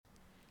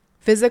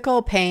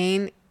Physical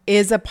pain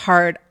is a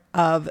part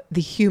of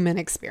the human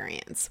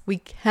experience. We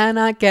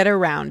cannot get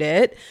around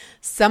it.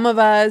 Some of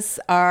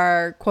us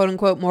are quote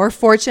unquote more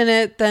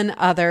fortunate than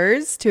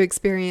others to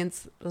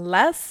experience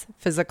less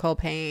physical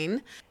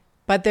pain.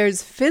 But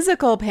there's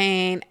physical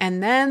pain,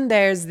 and then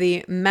there's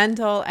the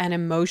mental and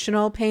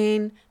emotional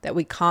pain that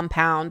we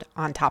compound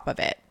on top of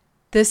it.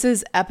 This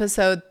is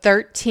episode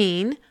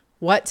 13,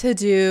 What to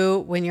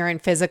Do When You're in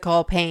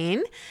Physical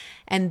Pain.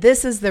 And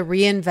this is the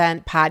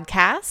Reinvent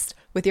podcast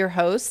with your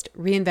host,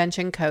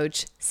 reinvention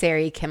coach,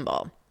 Sari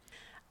Kimball.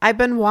 I've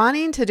been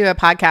wanting to do a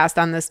podcast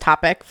on this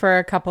topic for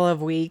a couple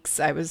of weeks.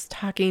 I was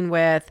talking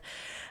with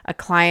a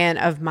client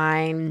of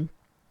mine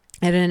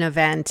at an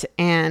event,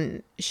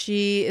 and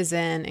she is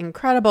in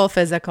incredible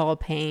physical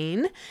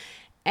pain.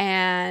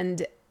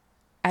 And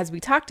as we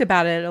talked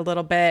about it a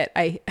little bit,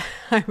 I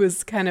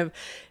was kind of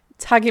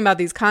talking about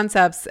these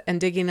concepts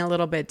and digging a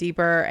little bit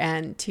deeper,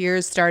 and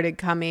tears started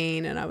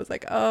coming, and I was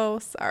like, oh,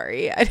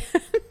 sorry, I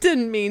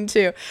didn't mean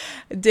to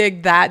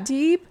dig that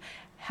deep.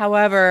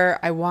 However,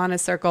 I want to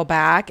circle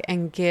back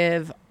and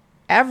give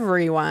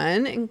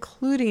everyone,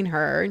 including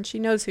her, and she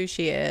knows who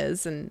she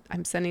is, and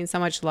I'm sending so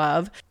much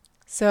love.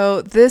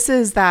 So this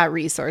is that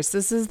resource.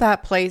 This is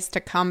that place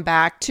to come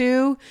back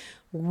to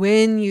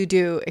when you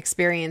do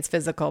experience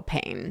physical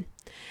pain.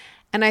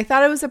 And I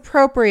thought it was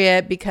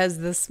appropriate because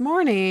this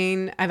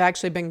morning I've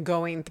actually been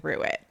going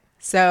through it.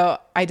 So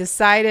I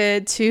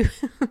decided to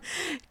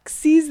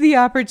seize the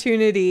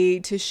opportunity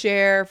to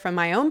share from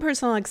my own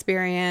personal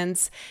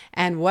experience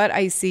and what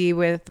I see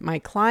with my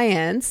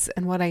clients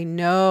and what I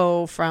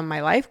know from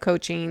my life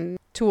coaching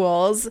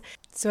tools.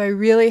 So I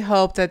really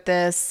hope that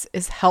this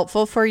is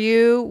helpful for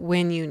you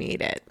when you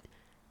need it.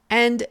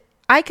 And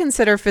I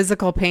consider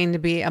physical pain to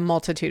be a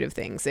multitude of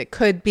things. It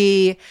could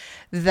be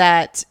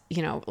that,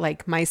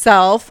 like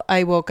myself,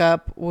 I woke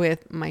up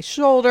with my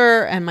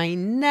shoulder and my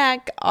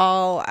neck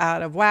all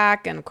out of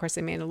whack. And of course,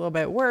 I made it a little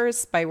bit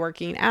worse by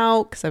working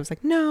out because I was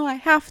like, no, I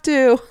have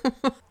to.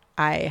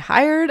 I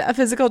hired a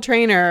physical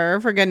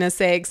trainer, for goodness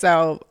sake.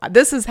 So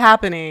this is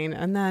happening.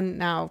 And then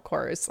now, of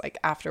course, like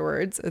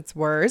afterwards, it's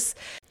worse.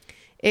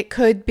 It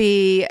could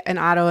be an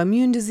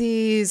autoimmune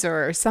disease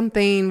or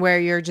something where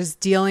you're just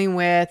dealing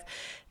with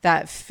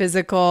that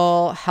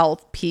physical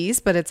health piece,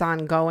 but it's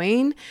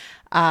ongoing.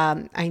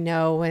 I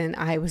know when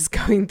I was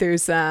going through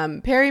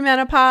some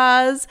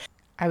perimenopause,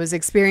 I was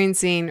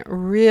experiencing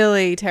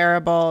really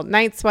terrible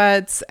night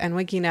sweats and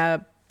waking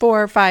up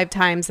 4 or 5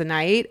 times a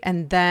night.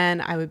 And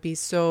then I would be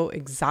so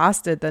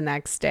exhausted the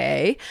next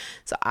day.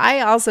 So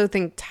I also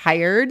think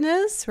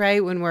tiredness,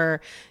 right? When we're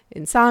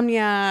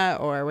insomnia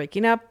or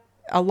waking up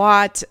a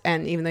lot,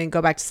 and even though you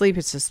go back to sleep,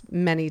 it's just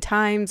many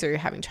times, or you're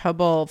having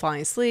trouble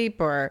falling asleep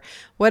or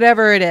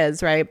whatever it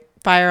is, right?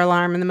 Fire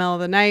alarm in the middle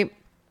of the night,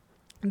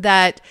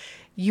 that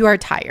you are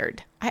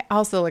tired. I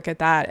also look at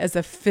that as a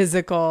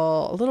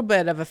little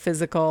bit of a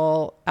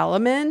physical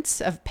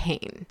element of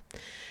pain.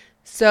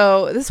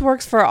 So this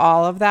works for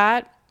all of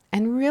that.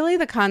 And really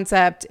the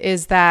concept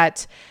is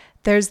that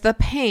there's the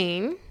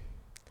pain,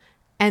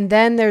 and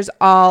then there's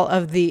all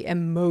of the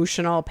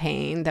emotional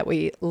pain that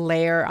we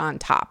layer on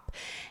top.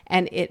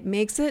 And it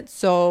makes it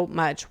so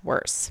much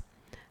worse.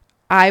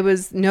 I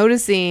was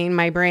noticing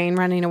my brain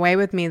running away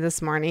with me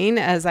this morning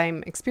as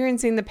I'm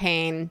experiencing the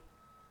pain.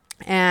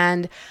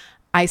 And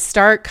I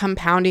start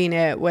compounding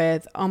it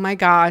with, oh my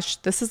gosh,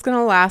 this is going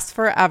to last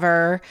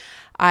forever.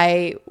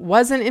 I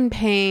wasn't in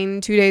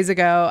pain 2 days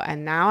ago,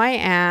 and now I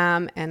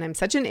am. And I'm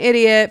such an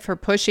idiot for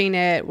pushing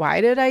it.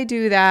 Why did I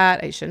do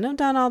that? I shouldn't have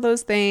done all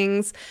those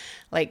things.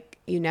 Like,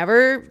 you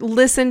never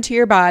listen to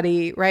your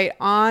body, right?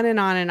 On and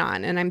on and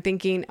on. And I'm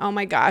thinking, oh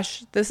my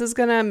gosh, this is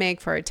going to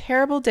make for a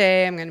terrible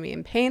day. I'm going to be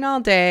in pain all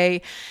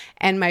day.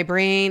 And my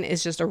brain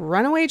is just a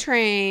runaway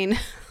train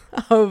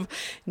of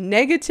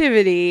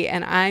negativity,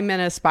 and I'm in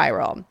a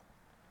spiral.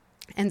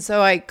 And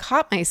so I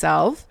caught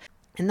myself.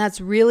 And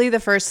that's really the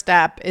first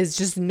step, is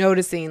just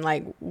noticing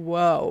like,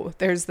 whoa,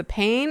 there's the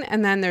pain,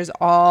 and then there's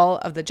all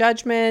of the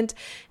judgment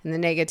and the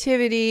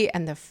negativity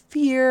and the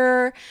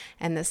fear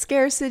and the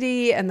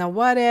scarcity and the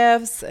what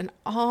ifs and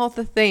all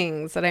the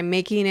things that I'm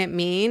making it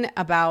mean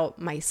about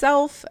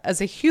myself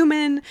as a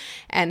human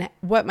and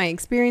what my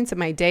experience of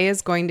my day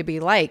is going to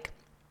be like.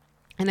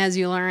 And as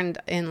you learned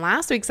in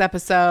last week's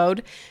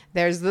episode,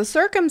 there's the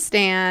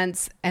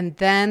circumstance, and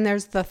then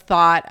there's the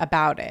thought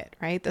about it,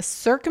 right? The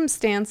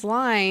circumstance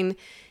line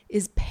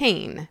is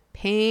pain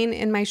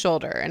in my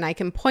shoulder, and I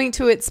can point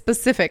to it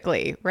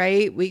specifically,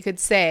 right? We could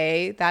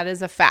say that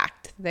is a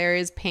fact. There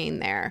is pain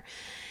there.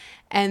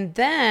 And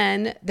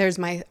then there's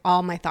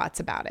all my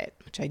thoughts about it,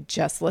 which I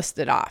just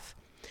listed off.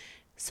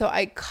 So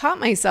I caught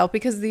myself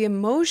because the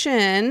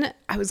emotion,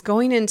 I was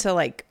going into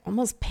like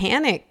almost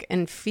panic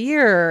and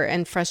fear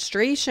and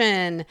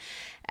frustration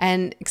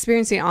and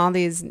experiencing all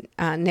these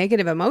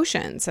negative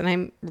emotions. And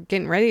I'm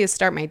getting ready to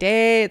start my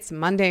day. It's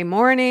Monday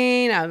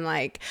morning. I'm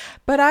like,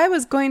 but I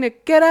was going to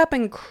get up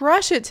and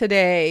crush it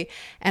today.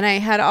 And I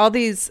had all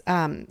these,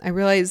 I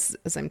realize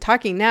as I'm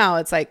talking now,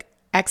 it's like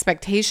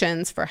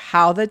expectations for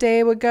how the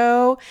day would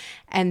go,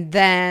 and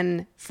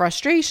then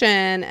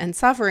frustration and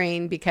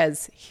suffering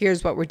because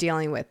here's what we're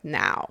dealing with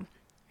now.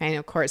 And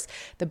of course,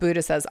 the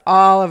Buddha says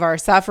all of our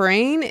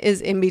suffering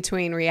is in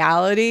between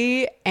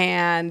reality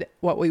and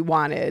what we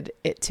wanted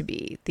it to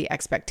be, the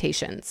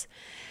expectations.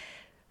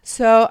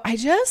 So I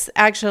just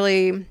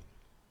actually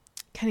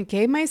kind of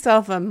gave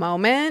myself a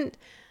moment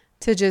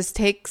to just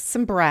take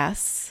some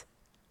breaths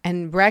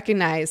and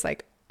recognize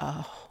like,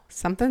 oh,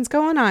 something's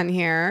going on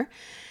here,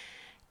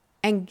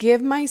 and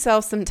give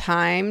myself some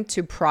time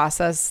to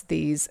process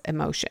these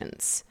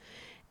emotions.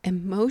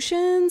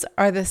 Emotions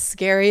are the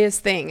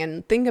scariest thing.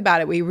 And think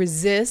about it. We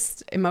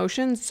resist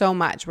emotions so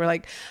much. We're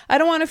like, I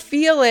don't want to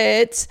feel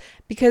it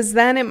because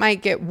then it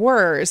might get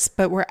worse,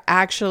 but we're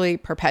actually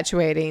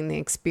perpetuating the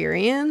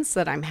experience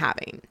that I'm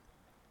having.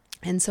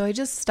 And so I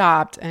just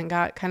stopped and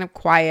got kind of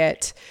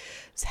quiet.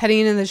 I was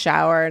heading in the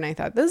shower and I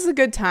thought, this is a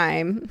good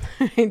time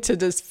to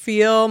just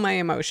feel my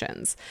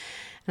emotions.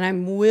 And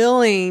I'm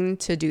willing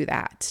to do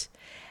that.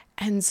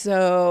 And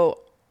so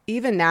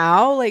even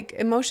now, like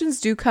emotions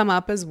do come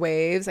up as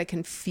waves. I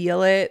can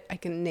feel it. I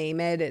can name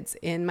it. It's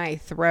in my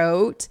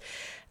throat.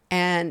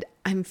 And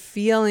I'm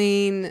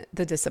feeling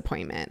the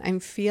disappointment. I'm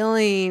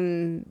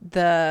feeling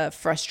the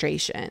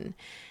frustration.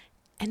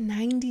 And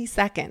 90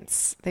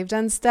 seconds, they've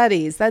done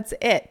studies, that's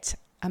it.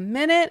 1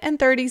 minute and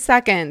 30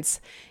 seconds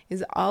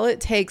is all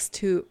it takes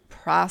to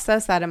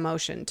process that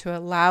emotion, to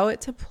allow it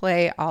to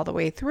play all the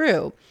way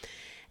through.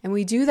 And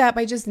we do that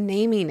by just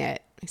naming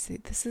it. I say,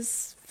 this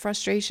is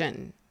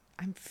frustration.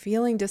 I'm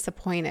feeling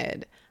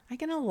disappointed. I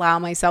can allow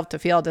myself to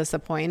feel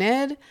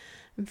disappointed.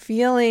 I'm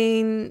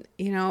feeling,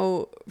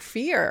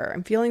 fear.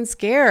 I'm feeling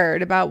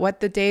scared about what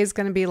the day is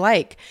going to be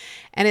like.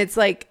 And it's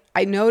like,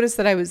 I noticed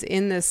that I was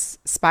in this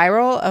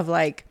spiral of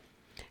like,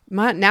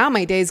 now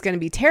my day is going to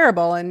be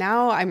terrible. And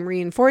now I'm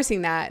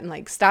reinforcing that and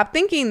like, stop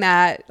thinking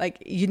that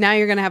like now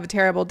you're going to have a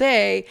terrible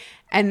day.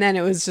 And then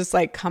it was just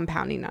like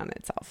compounding on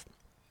itself.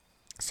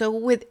 So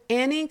with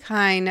any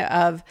kind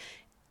of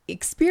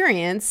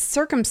experience,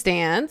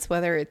 circumstance,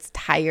 whether it's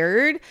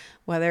tired,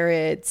 whether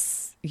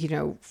it's,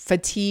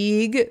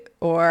 fatigue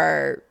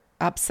or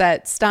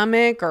upset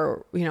stomach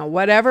or,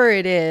 whatever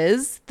it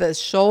is, the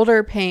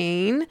shoulder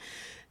pain,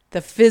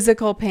 the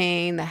physical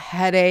pain, the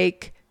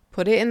headache,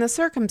 put it in the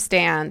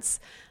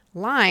circumstance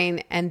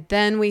line, and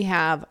then we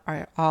have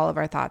all of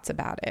our thoughts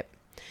about it.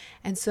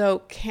 And so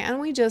can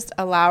we just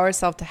allow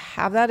ourselves to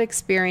have that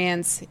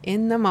experience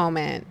in the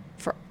moment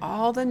for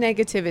all the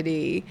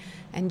negativity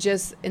and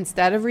just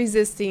instead of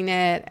resisting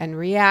it and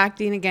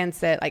reacting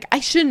against it, like I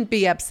shouldn't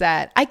be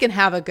upset. I can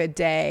have a good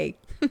day.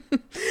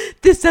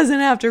 This doesn't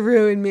have to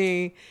ruin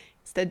me.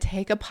 Instead,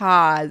 take a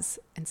pause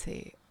and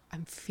say,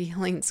 I'm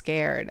feeling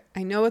scared.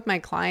 I know with my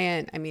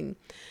client,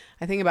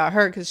 I think about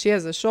her because she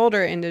has a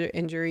shoulder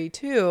injury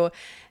too.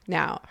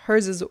 Now,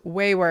 hers is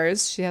way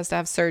worse. She has to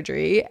have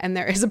surgery. And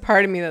there is a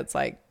part of me that's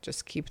like,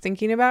 just keep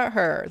thinking about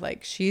her.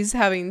 Like she's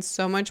having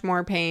so much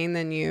more pain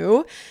than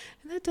you.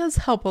 And that does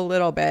help a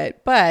little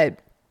bit, but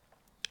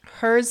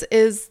hers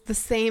is the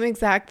same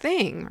exact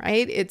thing,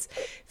 right? It's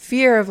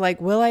fear of like,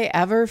 will I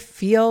ever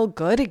feel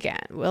good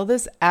again? Will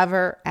this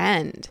ever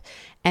end?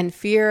 And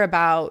fear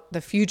about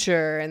the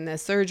future and the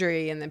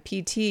surgery and the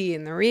PT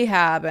and the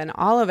rehab and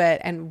all of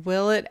it. And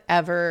will it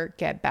ever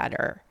get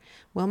better?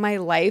 Will my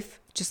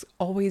life just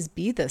always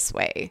be this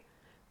way?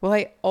 Will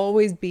I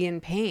always be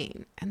in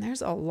pain? And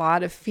there's a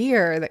lot of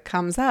fear that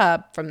comes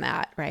up from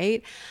that,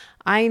 right?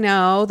 I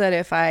know that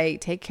if I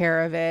take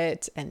care of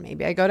it and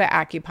maybe I go to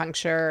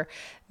acupuncture,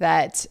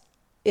 that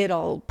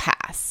it'll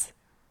pass.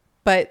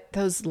 But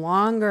those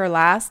longer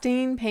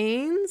lasting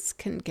pains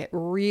can get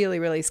really,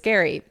 really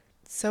scary.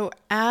 So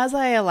as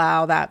I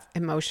allow that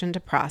emotion to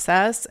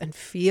process and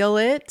feel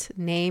it,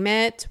 name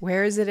it,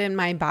 where is it in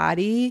my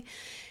body,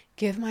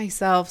 give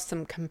myself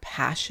some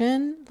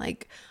compassion.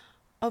 Like,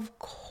 of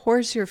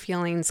course you're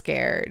feeling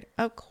scared.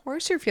 Of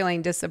course you're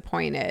feeling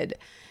disappointed.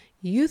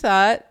 You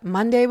thought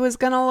Monday was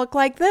going to look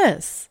like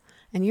this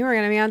and you were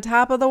going to be on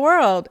top of the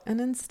world. And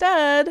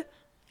instead,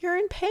 you're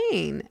in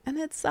pain and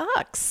it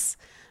sucks.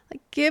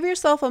 Like, give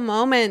yourself a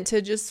moment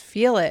to just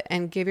feel it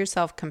and give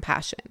yourself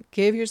compassion.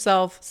 Give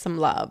yourself some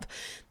love.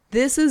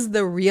 This is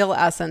the real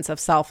essence of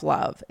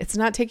self-love. It's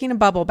not taking a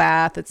bubble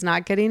bath. It's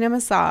not getting a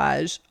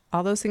massage.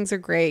 All those things are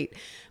great,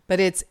 but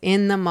it's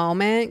in the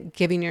moment,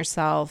 giving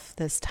yourself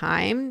this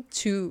time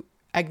to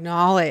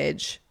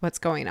acknowledge what's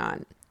going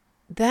on.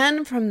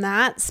 Then from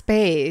that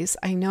space,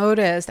 I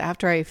noticed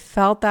after I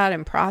felt that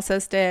and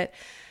processed it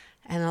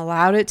and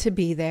allowed it to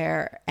be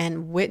there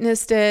and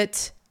witnessed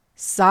it,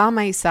 saw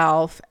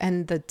myself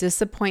and the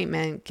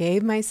disappointment,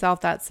 gave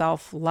myself that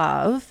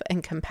self-love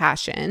and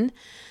compassion,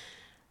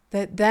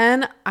 that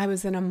then I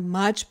was in a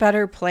much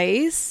better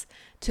place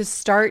to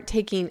start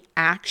taking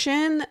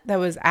action that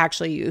was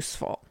actually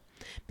useful.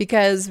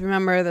 Because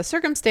remember, the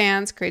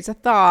circumstance creates a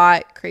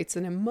thought, creates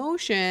an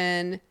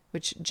emotion,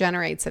 which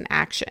generates an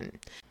action.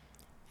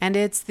 And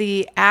it's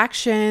the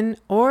action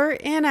or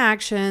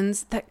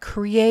inactions that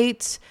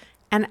create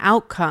an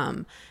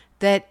outcome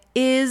that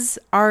is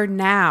our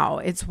now.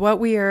 It's what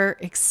we are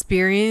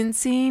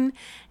experiencing,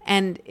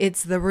 and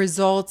it's the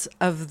result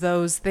of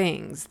those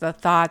things, the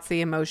thoughts,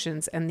 the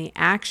emotions, and the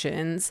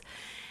actions.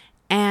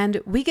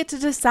 And we get to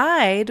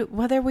decide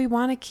whether we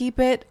want to keep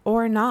it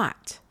or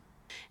not.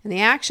 And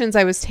the actions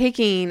I was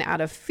taking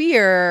out of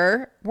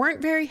fear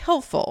weren't very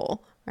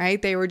helpful,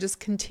 right? They were just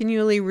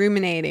continually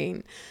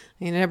ruminating.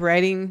 I ended up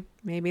writing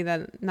maybe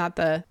not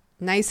the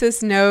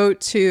nicest note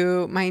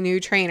to my new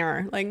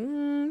trainer, like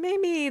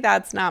maybe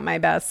that's not my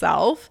best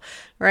self,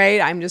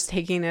 right? I'm just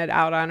taking it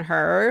out on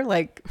her.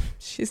 Like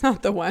she's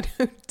not the one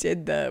who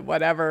did the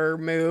whatever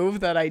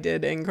move that I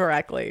did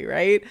incorrectly,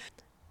 right?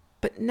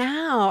 But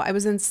now I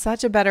was in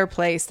such a better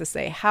place to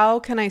say, how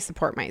can I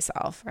support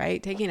myself,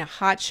 right? Taking a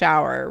hot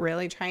shower,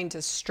 really trying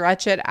to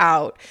stretch it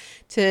out,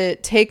 to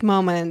take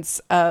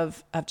moments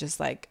of just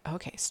like,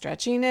 okay,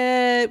 stretching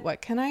it.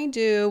 What can I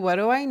do? What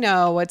do I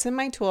know? What's in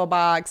my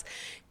toolbox?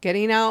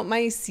 Getting out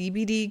my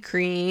CBD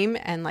cream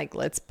and like,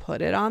 let's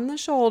put it on the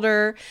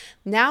shoulder.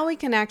 Now we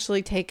can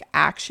actually take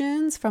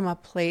actions from a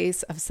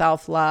place of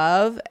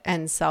self-love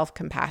and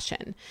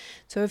self-compassion.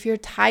 So if you're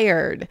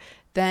tired,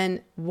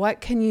 then what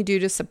can you do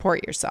to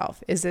support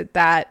yourself? Is it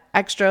that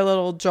extra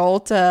little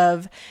jolt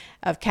of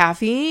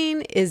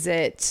caffeine? Is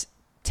it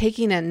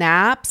taking a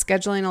nap,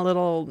 scheduling a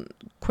little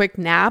quick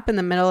nap in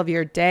the middle of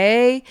your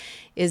day?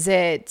 Is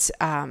it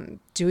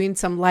doing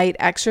some light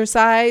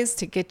exercise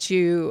to get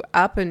you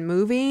up and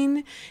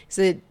moving? Is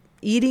it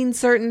eating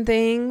certain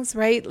things,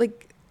 right?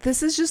 Like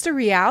this is just a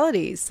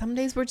reality. Some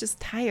days we're just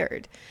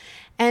tired.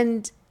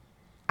 And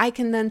I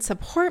can then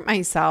support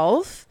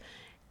myself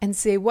and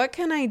say, what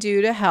can I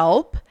do to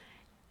help?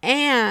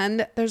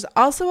 And there's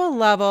also a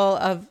level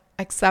of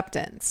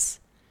acceptance.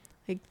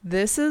 Like,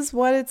 this is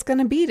what it's going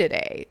to be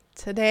today.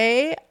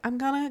 Today, I'm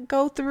going to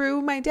go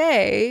through my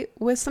day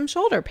with some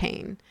shoulder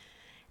pain,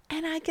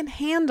 and I can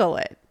handle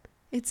it.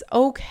 It's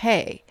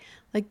okay.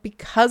 Like,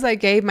 because I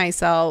gave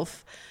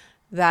myself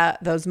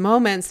those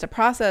moments to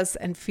process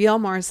and feel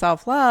more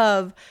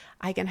self-love,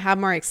 I can have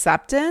more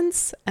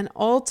acceptance, and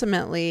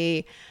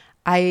ultimately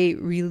I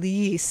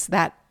release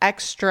that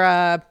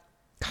extra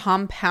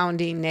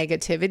compounding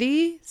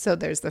negativity. So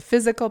there's the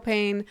physical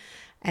pain,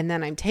 and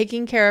then I'm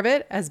taking care of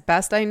it as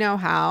best I know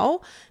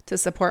how to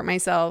support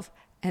myself.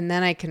 And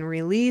then I can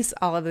release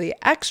all of the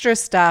extra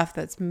stuff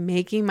that's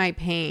making my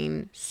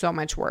pain so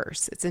much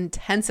worse. It's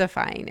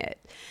intensifying it.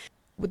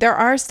 There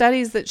are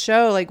studies that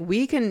show like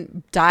we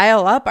can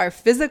dial up our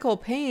physical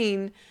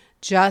pain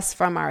just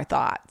from our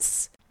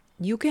thoughts.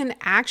 You can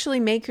actually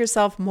make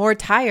yourself more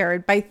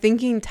tired by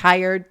thinking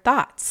tired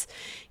thoughts.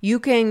 You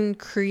can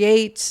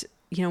create,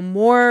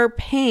 more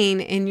pain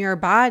in your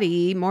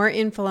body, more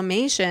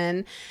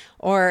inflammation,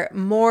 or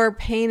more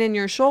pain in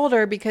your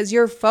shoulder because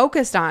you're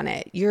focused on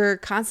it. You're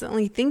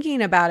constantly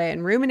thinking about it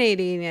and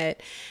ruminating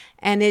it,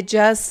 and it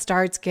just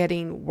starts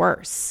getting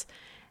worse.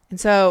 And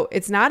so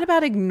it's not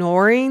about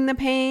ignoring the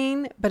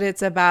pain, but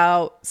it's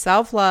about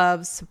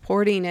self-love,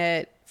 supporting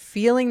it,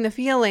 feeling the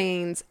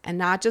feelings, and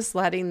not just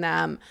letting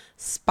them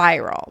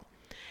spiral.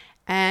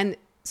 And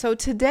so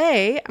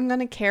today I'm going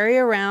to carry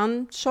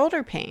around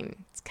shoulder pain.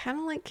 It's kind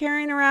of like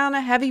carrying around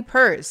a heavy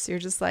purse. You're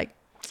just like,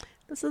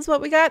 this is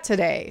what we got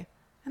today.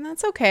 And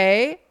that's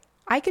okay.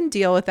 I can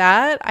deal with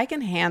that. I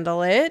can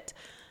handle it.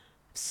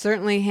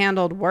 Certainly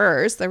handled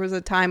worse. There was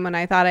a time when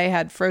I thought I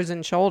had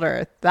frozen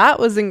shoulder. That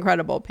was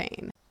incredible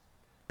pain.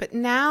 But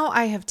now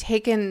I have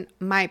taken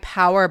my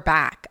power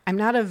back. I'm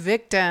not a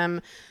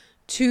victim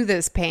to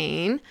this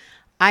pain.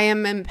 I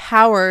am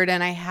empowered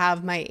and I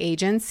have my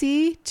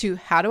agency to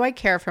how do I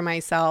care for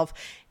myself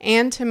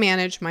and to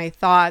manage my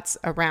thoughts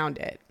around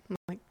it.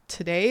 Like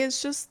today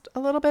is just a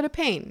little bit of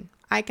pain.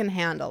 I can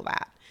handle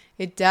that.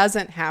 It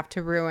doesn't have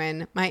to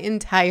ruin my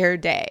entire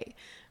day,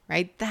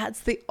 right? That's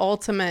the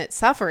ultimate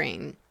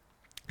suffering.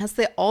 That's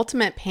the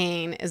ultimate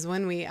pain, is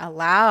when we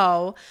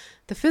allow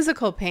the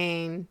physical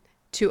pain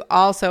to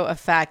also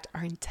affect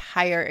our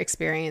entire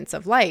experience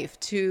of life,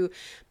 to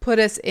put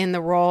us in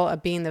the role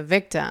of being the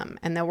victim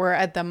and that we're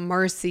at the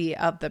mercy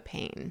of the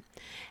pain.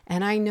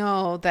 And I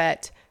know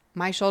that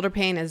my shoulder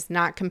pain is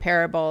not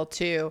comparable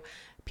to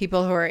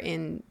people who are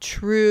in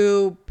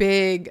true,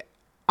 big,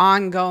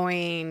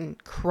 ongoing,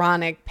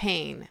 chronic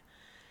pain.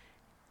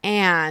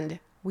 And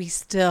we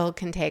still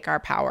can take our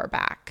power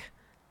back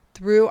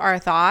through our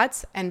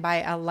thoughts and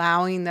by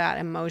allowing that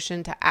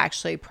emotion to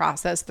actually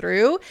process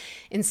through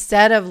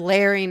instead of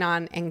layering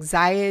on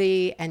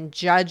anxiety and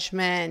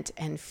judgment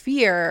and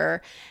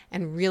fear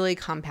and really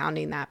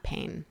compounding that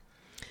pain.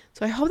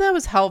 So I hope that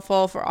was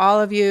helpful for all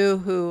of you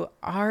who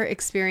are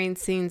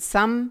experiencing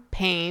some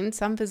pain,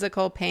 some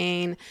physical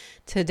pain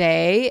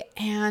today,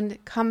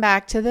 and come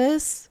back to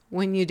this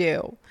when you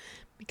do,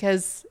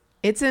 because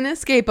it's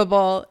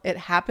inescapable. It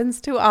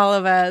happens to all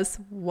of us.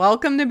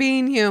 Welcome to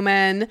being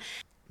human.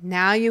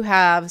 Now you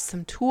have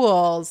some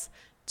tools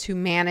to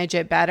manage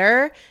it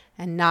better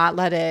and not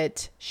let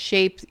it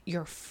shape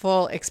your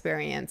full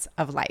experience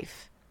of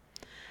life.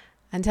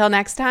 Until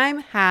next time,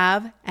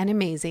 have an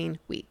amazing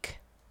week.